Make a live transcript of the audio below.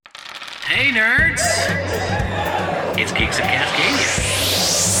Hey, nerds! It's Geeks of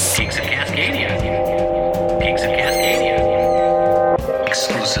Cascadia. Geeks of Cascadia. Geeks of Cascadia.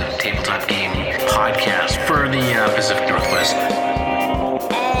 Exclusive tabletop game podcast for the Pacific Northwest.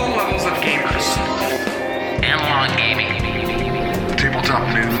 All levels of gamers. Analog gaming. Tabletop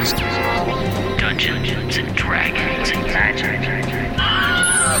news. Dungeons and Dragons and magic.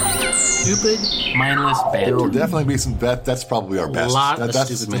 Stupid, mindless banter. There will definitely be some. That's probably our best.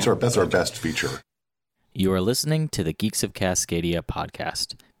 That's our best feature. You are listening to the Geeks of Cascadia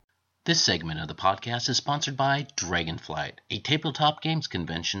podcast. This segment of the podcast is sponsored by Dragonflight, a tabletop games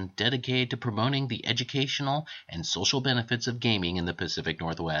convention dedicated to promoting the educational and social benefits of gaming in the Pacific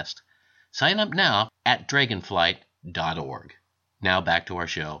Northwest. Sign up now at dragonflight.org. Now back to our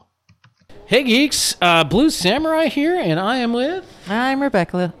show. Hey geeks, Blue Samurai here, and I am with... I'm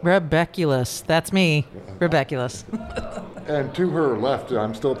Rebeculous. That's me, Rebeculous. And to her left,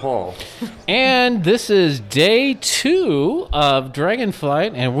 I'm still Paul. And this is day 2 of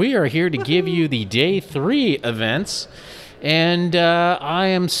Dragonflight, and we are here to give you the day 3 events. And I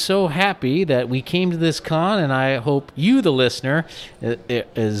am so happy that we came to this con, and I hope you, the listener,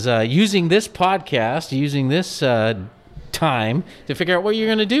 is using this podcast, using this time to figure out what you're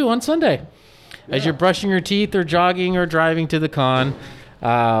going to do on Sunday. As you're brushing your teeth or jogging or driving to the con,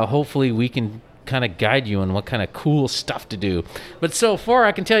 hopefully we can kind of guide you on what kind of cool stuff to do. But so far,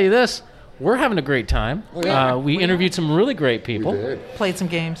 I can tell you this, we're having a great time. We interviewed some really great people. Played some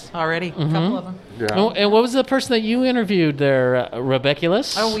games already, a couple of them. Yeah. Oh, and what was the person that you interviewed there,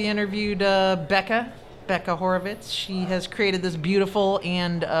 Rebeculous? Oh, we interviewed Becca Horowitz. She has created this beautiful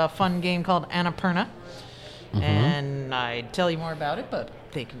and fun game called Annapurna. And I'd tell you more about it, but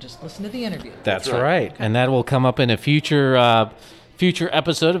they can just listen to the interview. That's right. And that will come up in a future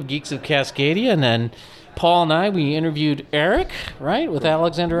episode of Geeks of Cascadia. And then Paul and I, we interviewed Eric, right, with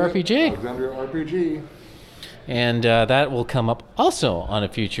Alexander RPG. Alexander RPG. And that will come up also on a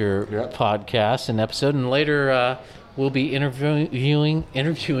future podcast and episode. And later we'll be interviewing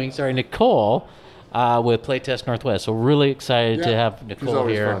Nicole with Playtest Northwest. So really excited to have Nicole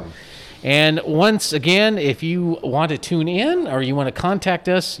here. Fun. And once again, if you want to tune in or you want to contact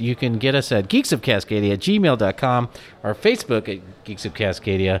us, you can get us at geeksofcascadia@gmail.com or Facebook at Geeks of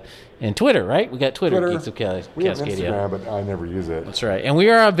Cascadia and Twitter, right? We got Twitter. Geeks of Cascadia. We have Instagram, but I never use it. That's right. And we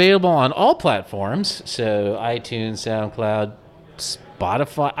are available on all platforms, so iTunes, SoundCloud,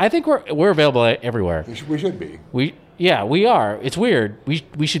 Spotify. I think we're available everywhere. We should be. We are. It's weird.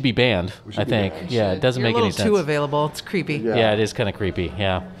 We should be banned, I think. Banned. Yeah, it doesn't You're make any sense. a little too available. It's creepy. Yeah, it is kind of creepy,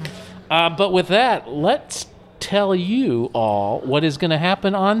 yeah. But with that, let's tell you all what is going to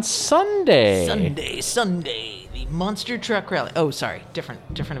happen on Sunday. Sunday, the Monster Truck Rally. Oh, sorry, different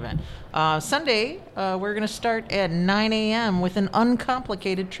event. Sunday, we're going to start at 9 a.m. with an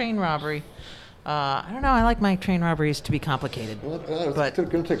uncomplicated train robbery. I don't know, I like my train robberies to be complicated. Well, it's going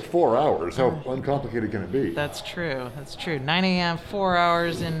to take 4 hours. How uncomplicated can it be? That's true. 9 a.m., 4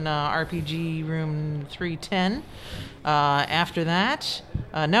 hours in RPG room 310. After that,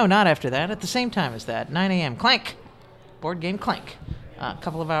 no, not after that, at the same time as that, 9 a.m., Clank, board game Clank. A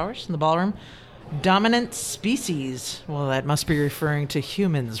couple of hours in the ballroom. Dominant Species. Well, that must be referring to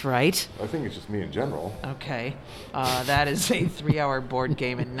humans, right? I think it's just me in general. Okay. That is a 3-hour board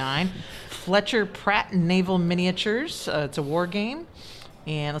game at 9. Fletcher Pratt Naval Miniatures. It's a war game.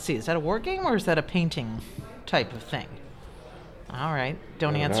 And let's see, is that a war game or is that a painting type of thing? All right.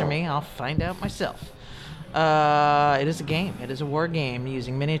 Don't answer me. I'll find out myself. It is a game. It is a war game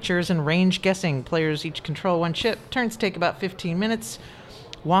using miniatures and range guessing. Players each control one ship. Turns take about 15 minutes.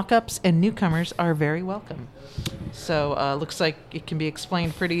 Walk-ups and newcomers are very welcome. So looks like it can be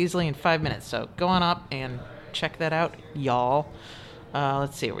explained pretty easily in 5 minutes. So go on up and check that out, y'all.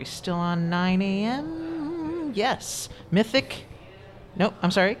 Let's see. Are we still on 9 a.m.? Yes. Mythic. Nope. I'm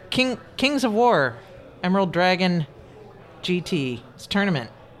sorry. Kings of War. Emerald Dragon GT. It's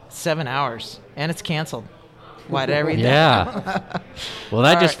tournament. 7 hours. And it's canceled. Why did I read that? Yeah. Well,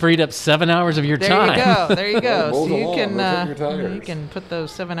 that just freed up 7 hours of your time. There you go. So you can put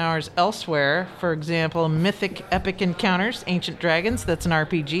those 7 hours elsewhere. For example, Mythic Epic Encounters, Ancient Dragons. That's an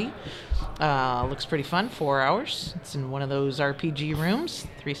RPG. Looks pretty fun. 4 hours. It's in one of those RPG rooms.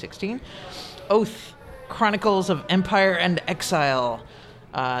 316. Oath, Chronicles of Empire and Exile.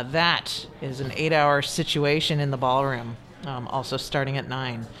 That is an 8-hour situation in the ballroom. Also starting at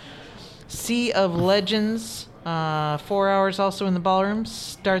 9. Sea of Legends, 4 hours also in the ballroom,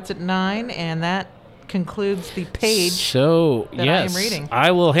 starts at 9, and that concludes the page that I am reading.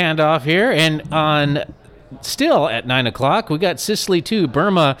 I will hand off here, and still at 9 o'clock, we got Sicily 2,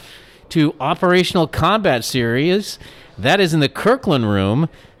 Burma 2 Operational Combat Series. That is in the Kirkland Room.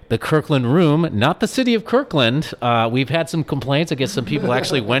 the Kirkland Room, not the city of Kirkland. We've had some complaints. I guess some people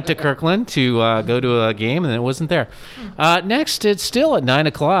actually went to Kirkland to go to a game, and it wasn't there. Next, it's still at 9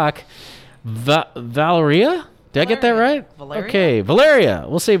 o'clock. Valeria? Did I get that right? Valeria? Okay, Valeria.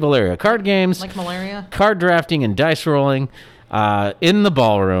 We'll say Valeria. Card games. Like malaria? Card drafting and dice rolling in the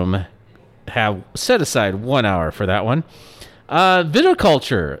ballroom. Have set aside 1 hour for that one.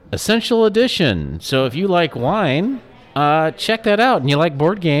 Viticulture, Essential Edition. So if you like wine, check that out. And you like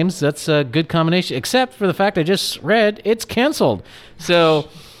board games, that's a good combination. Except for the fact I just read, it's canceled. So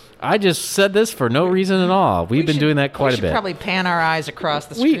I just said this for no reason at all. We've been doing that quite a bit. We should probably pan our eyes across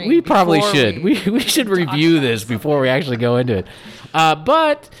the screen. We probably should. We should review this before we actually go into it.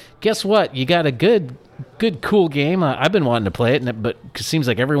 But guess what? You got a good, cool game. I've been wanting to play it, but it seems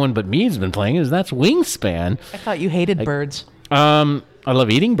like everyone but me has been playing it. That's Wingspan. I thought you hated birds. I love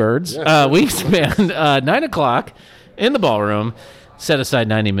eating birds. Yeah. Wingspan, 9 o'clock in the ballroom. Set aside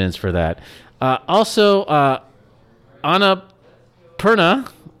 90 minutes for that. Also, Annapurna.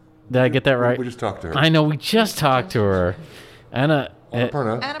 Did I get that right? We just talked to her. I know, we just talked to her. Annapurna.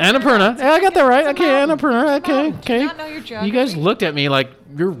 Annapurna. Yeah, I got that right. Okay, Annapurna. Okay. Do you not know your geography? You guys looked at me like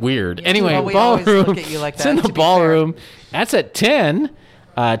you're weird. Anyway, well, we always ballroom. look at you like It's that, in to the be ballroom. That's at 10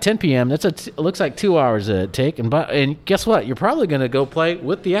 p.m. That's it looks like 2 hours to take. And guess what? You're probably going to go play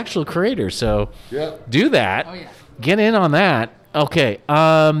with the actual creator. So Yeah. do that. Oh, yeah. Get in on that. Okay.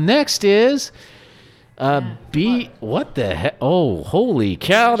 Next is what the heck? Oh, holy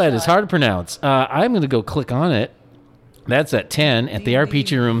cow! That is hard to pronounce. I'm going to go click on it. That's at 10 at the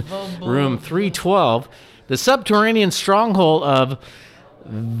RPG room 312, the subterranean stronghold of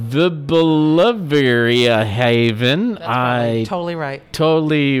the Bolivaria Haven. Totally right.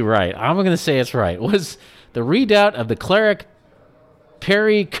 Totally right. I'm going to say it's right. Was the redoubt of the cleric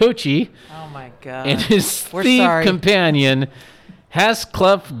Perry Kochi Oh, my God. and his We're thief sorry. companion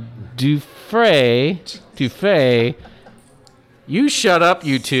Hascliffe Dufay. You shut up,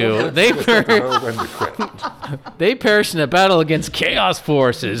 you two. They perished in a battle against Chaos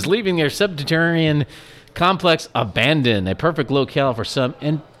forces, leaving their subterranean complex abandoned, a perfect locale for some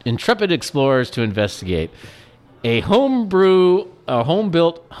intrepid explorers to investigate. A home-built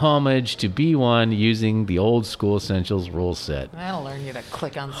homage to B1 using the old school Essentials rule set. That'll learn you to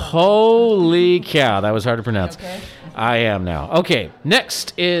click on something. Holy cow, that was hard to pronounce. Okay. I am now. Okay,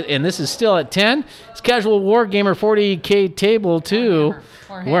 next is, and this is still at 10, it's Casual Wargamer 40K Table 2.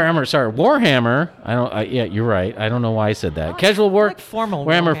 Warhammer. Yeah, you're right. I don't know why I said that. Casual like formal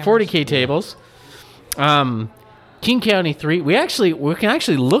Warhammer Warhammers. 40K tables. King County 3. We can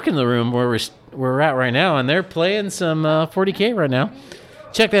actually look in the room where we're at right now, and they're playing some 40K right now.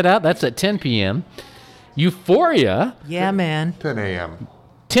 Check that out. That's at 10 p.m. Euphoria. Yeah, man. 10 a.m.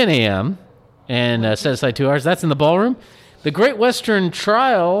 10 a.m. and set aside 2 hours. That's in the ballroom. The Great Western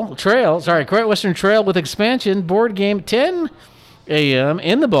Trail with expansion board game 10 a.m.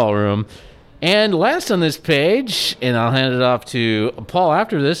 in the ballroom. And last on this page, and I'll hand it off to Paul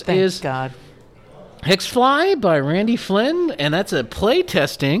after this, Thank is God. Hexfly by Randy Flynn, and that's a play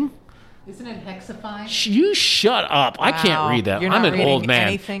testing. Isn't it Hexify? You shut up. I can't Wow. read that. You're I'm not an old reading man.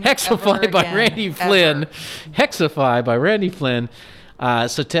 anything Hexify ever by again, Randy Flynn. ever. Hexify by Randy Flynn.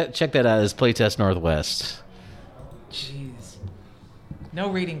 So check that out as Playtest Northwest. Jeez. No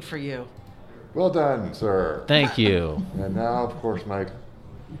reading for you. Well done, sir. Thank you. And now, of course, my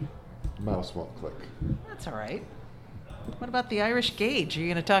mouse won't click. That's all right. What about the Irish Gauge? Are you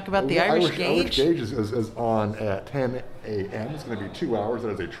going to talk about the Irish Gauge? Irish Gauge is on at 10 a.m. It's going to be 2 hours. That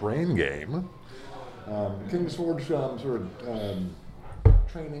is a train game. King's Forge training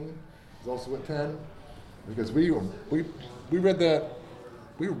is also at 10 because we read that.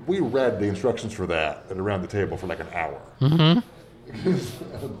 We read the instructions for that at around the table for like an hour. Mm-hmm.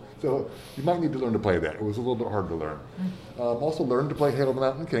 So you might need to learn to play that. It was a little bit hard to learn. Also learn to play Hail the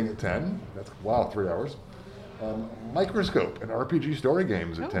Mountain King at 10. That's 3 hours. Microscope and RPG story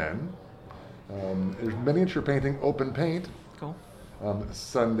games at 10. There's miniature painting, open paint. Cool.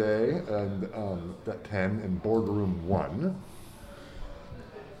 Sunday and at 10 in boardroom 1.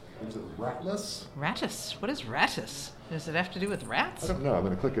 Is it Ratless? Ratus. What is Ratus? Does it have to do with I rats? don't know. I'm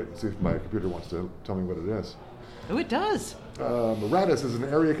going to click it and see if my computer wants to tell me what it is. Oh, it does. Ratus is an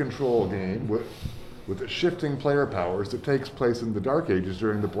area control game with shifting player powers that takes place in the Dark Ages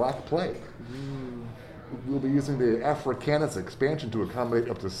during the Black Plague. We'll be using the Africanus expansion to accommodate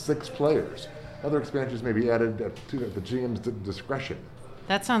up to 6 players. Other expansions may be added at the GM's discretion.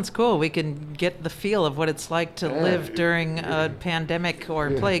 That sounds cool. We can get the feel of what it's like to live during a pandemic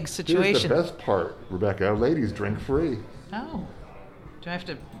or plague situation. Here's the best part, Rebecca. Ladies drink free. Oh. Do I have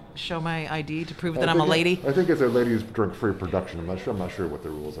to show my ID to prove I that I'm a think lady? I think it's a ladies drink-free production. I'm not sure what the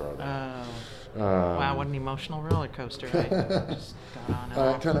rules are. Wow, what an emotional roller coaster. I just got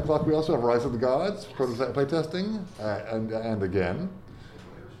on. At 10 o'clock, we also have Rise of the Gods, prototype playtesting, and again.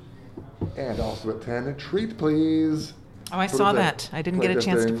 And also at 10, Treat Please. Oh, I saw Prototype that. I didn't get a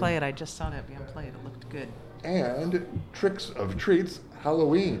chance to playtesting. play it. I just saw that being played. It looked good. And Tricks of Treats,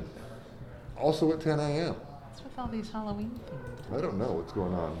 Halloween. Also at 10 a.m. What's with all these Halloween things? I don't know what's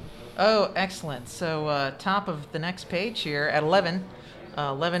going on. Oh, excellent. So top of the next page here at 11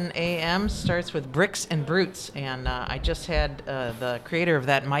 a.m. starts with Bricks and Brutes. And I just had the creator of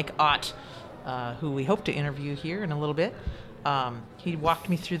that, Mike Ott, who we hope to interview here in a little bit. He walked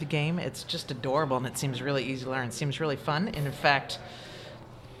me through the game. It's just adorable, and it seems really easy to learn. It seems really fun. And in fact,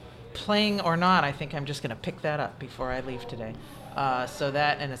 playing or not, I think I'm just going to pick that up before I leave today. So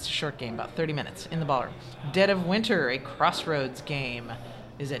that, and it's a short game, about 30 minutes in the ballroom. Dead of Winter, a Crossroads game,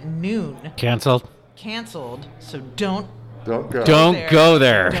 is at noon. Canceled. Canceled, so don't Don't go. Don't go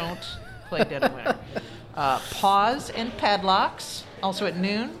there. Don't play Dead of Winter. Paws and Padlocks, also at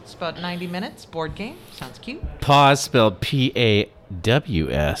noon. It's about 90 minutes. Board game. Sounds cute. Pause spelled Paws.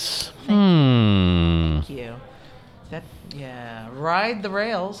 Thank you. Ride the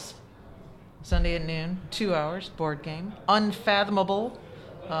Rails, Sunday at noon, 2 hours, board game. Unfathomable,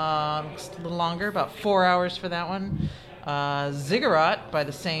 a little longer, about 4 hours for that one. Ziggurat by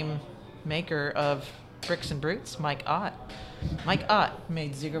the same maker of Bricks and Brutes, Mike Ott. Mike Ott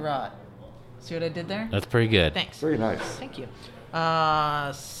made Ziggurat. See what I did there? That's pretty good. Thanks. Very nice. Thank you.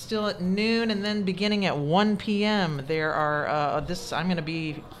 Still at noon, and then beginning at 1 p.m. there are I'm going to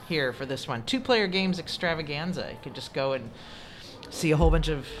be here for this one. 2-player games extravaganza. You could just go and see a whole bunch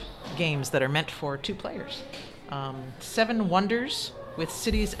of games that are meant for 2 players. 7 Wonders with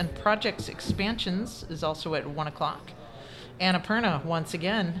Cities and Projects expansions is also at 1 o'clock. Annapurna, once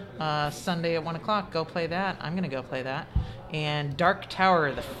again, Sunday at 1 o'clock. Go play that. I'm going to go play that. And Dark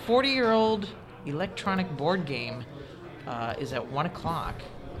Tower, the 40-year-old electronic board game, is at 1 o'clock.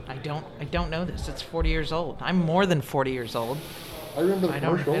 I don't know this. It's 40 years old. I'm more than 40 years old. I remember the I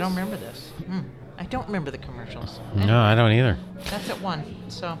commercials. don't remember this. I don't remember the commercials. No, I don't either. That's at 1.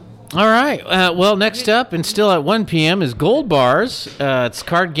 So All right. Well, next up, and still at 1 p.m., is Gold Bars. It's a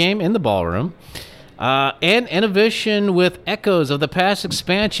card game in the ballroom. And Innovation with Echoes of the Past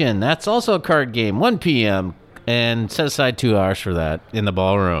expansion. That's also a card game, 1 p.m., and set aside 2 hours for that in the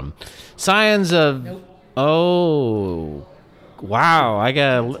ballroom. Scions of... Nope. Oh, wow.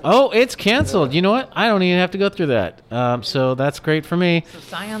 It's canceled. You know what? I don't even have to go through that. So that's great for me.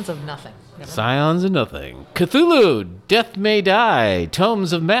 Scions of Nothing. Scions of Nothing. Cthulhu, Death May Die,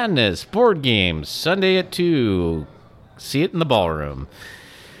 Tomes of Madness, board games, Sunday at 2. See it in the ballroom.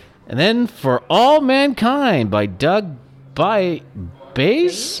 And then For All Mankind by Doug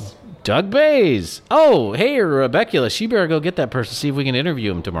Bays? Doug Bays. Oh, hey, Rebecca. She better go get that person, see if we can interview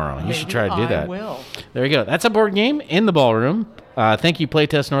him tomorrow. You should try to do that. I will. There you go. That's a board game in the ballroom. Thank you,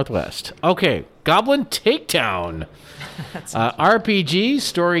 Playtest Northwest. Okay, Goblin Takedown. RPG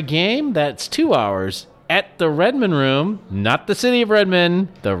story game. That's 2 hours at the Redmond Room. Not the city of Redmond,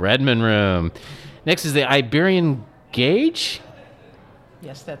 the Redmond Room. Next is the Iberian Gauge.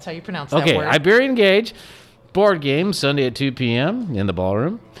 Yes, that's how you pronounce that Okay, word. Iberian Gauge. Board game, Sunday at 2 p.m. in the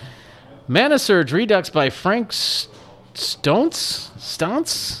ballroom. Mana Surge Redux by Frank Stronce?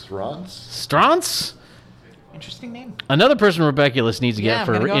 Interesting name. Another person Rebecca needs to get I'm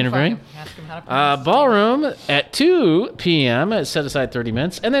for gonna go and interviewing. find him. Ask him how to pronounce his name. Ballroom at 2 p.m. Set aside 30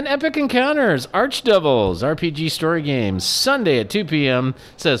 minutes. And then Epic Encounters, Archdevils, RPG story games, Sunday at 2 p.m.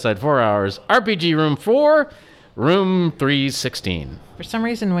 Set aside 4 hours. RPG Room 4, Room 316. For some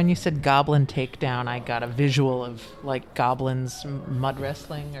reason, when you said Goblin Takedown, I got a visual of like goblins mud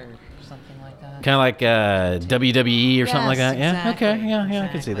wrestling or something like that. Kind of like WWE or something like that. Yes, Yeah. Okay. exactly, Yeah. I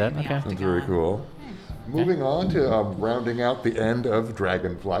can see that. exactly. Okay. That's very cool. Moving on to rounding out the end of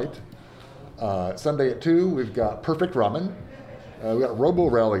Dragonflight. Sunday at 2, we've got Perfect Ramen. We've got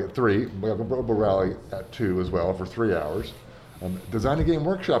Robo Rally at 3. We have Robo Rally at 2 as well for 3 hours. Design a Game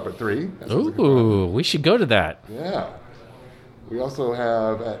Workshop at 3. Ooh, we should go to that. Yeah. We also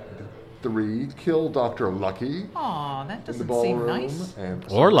have at 3 Kill Dr. Lucky Aw, that in the doesn't seem ballroom. nice. And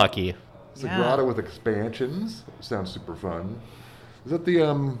Or Lucky. Sagrada Yeah. with expansions. Sounds super fun. Is that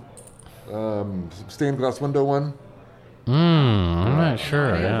the stained glass window one? I'm not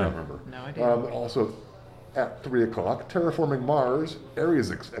sure. I Yeah. don't remember. No idea. Also, at 3 o'clock, Terraforming Mars,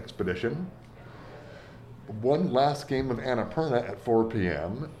 Ares Expedition. One last game of Annapurna at 4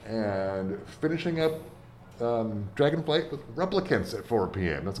 p.m. And finishing up Dragonflight with Replicants at 4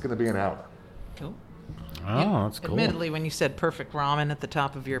 p.m. That's going to be an hour. Cool. Oh, that's cool. Admittedly, when you said perfect ramen at the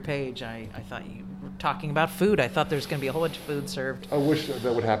top of your page, I thought you were talking about food. I thought there was going to be a whole bunch of food served. I wish that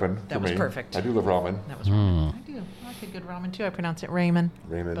would happen for That was me. perfect. I do love ramen. That was perfect. I do. I like a good ramen too. I pronounce it ramen.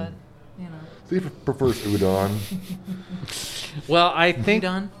 Ramen. But, Steve prefers udon. Well, I think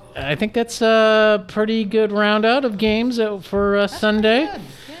udon. I think that's a pretty good round out of games for Sunday. Good.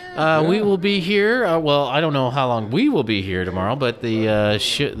 Yeah. We will be here. Well, I don't know how long we will be here tomorrow, but the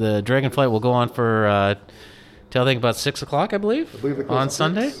Dragonflight will go on for till I think about 6 o'clock, I believe they close on at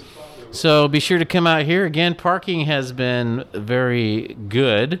Sunday. 6. So be sure to come out here. Again, parking has been very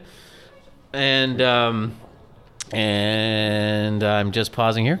good, and I'm just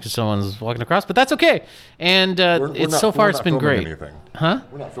pausing here because someone's walking across, but that's okay. And so far it's been great. Anything. Huh?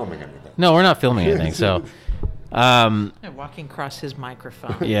 We're not filming anything. No, we're not filming anything. So. Yeah, walking across his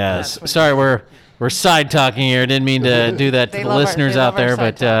microphone. Yes. That's what Sorry, we're side talking here. Didn't mean to do that to They the love our- listeners they out love our there,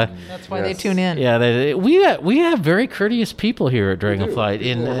 side but talk. That's why they Yes. tune in. yeah, we have very courteous people here at Dragonflight.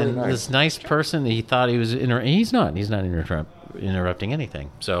 People are very And nice. this nice person, he thought he was he's not interrupting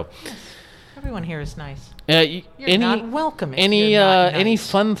anything. So, Everyone here is nice. You're You're not welcome if Any you're not any nice.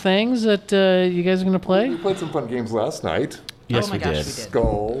 fun things that you guys are gonna play? We played some fun games last night. Yes, my we gosh, did. we did.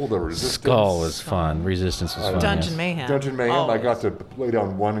 Skull, the Resistance. Skull was fun. Resistance was fun. Dungeon yes. Mayhem. Dungeon Mayhem. Always. I got to lay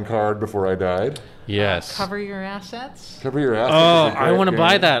down one card before I died. Yes. Cover your assets. Cover your assets. Oh, is a I great wanna game.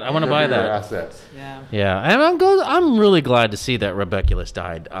 buy that. I wanna Cover buy your that. assets. Yeah. Yeah, and I'm really glad to see that Rebeculus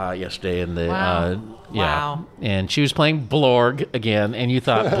died yesterday in the Wow. yeah, Wow. and she was playing Blorg again, and you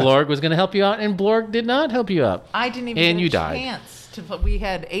thought Blorg was going to help you out, and Blorg did not help you out. I didn't even And get you a died. chance to play. We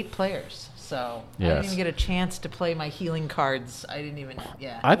had 8 players, so I Yes. didn't even get a chance to play my healing cards. I didn't even,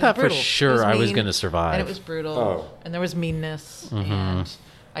 yeah. I it was thought for brutal. sure It was I was mean, gonna survive. And it was brutal. Oh. And there was meanness. Mm-hmm. And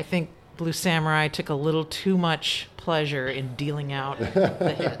I think Blue Samurai took a little too much pleasure in dealing out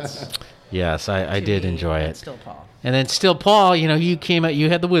the hits. Yes, I to did me enjoy and it. Still Paul. And then still, Paul, you came out, you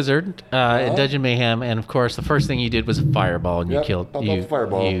had the wizard in Dungeon Mayhem, and of course, the first thing you did was a fireball, and you Yep, killed popped off a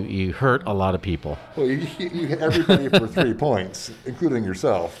fireball. You hurt a lot of people. Well, you hit everybody for 3 points, including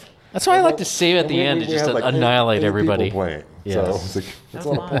yourself. That's why I like to save at And the we- end we to just had like annihilate eight everybody. people playing. Yes. So it's like, that's a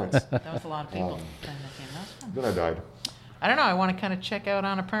lot of points. That was a lot of people playing that game. That was fun. Then I died. I don't know. I want to kind of check out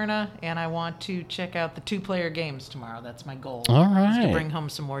Annapurna, and I want to check out the 2-player games tomorrow. That's my goal. All is right. to bring home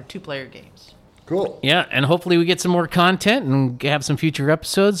some more 2-player games. Cool. Yeah, and hopefully we get some more content and have some future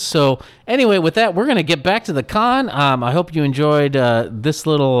episodes. So anyway, with that, we're going to get back to the con. I hope you enjoyed this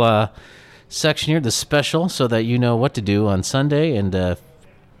little section here, the special, so that you know what to do on Sunday and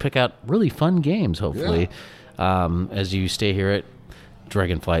pick out really fun games, hopefully, as you stay here at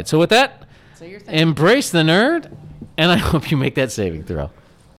Dragonflight. So with that, So your thing. embrace the nerd, and I hope you make that saving throw.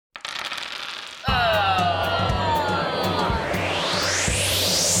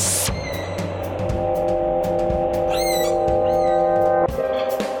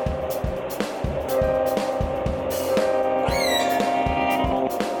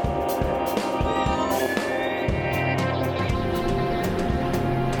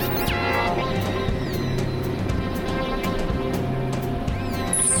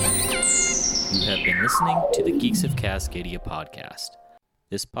 You have been listening to the Geeks of Cascadia podcast.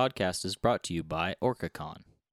 This podcast is brought to you by OrcaCon.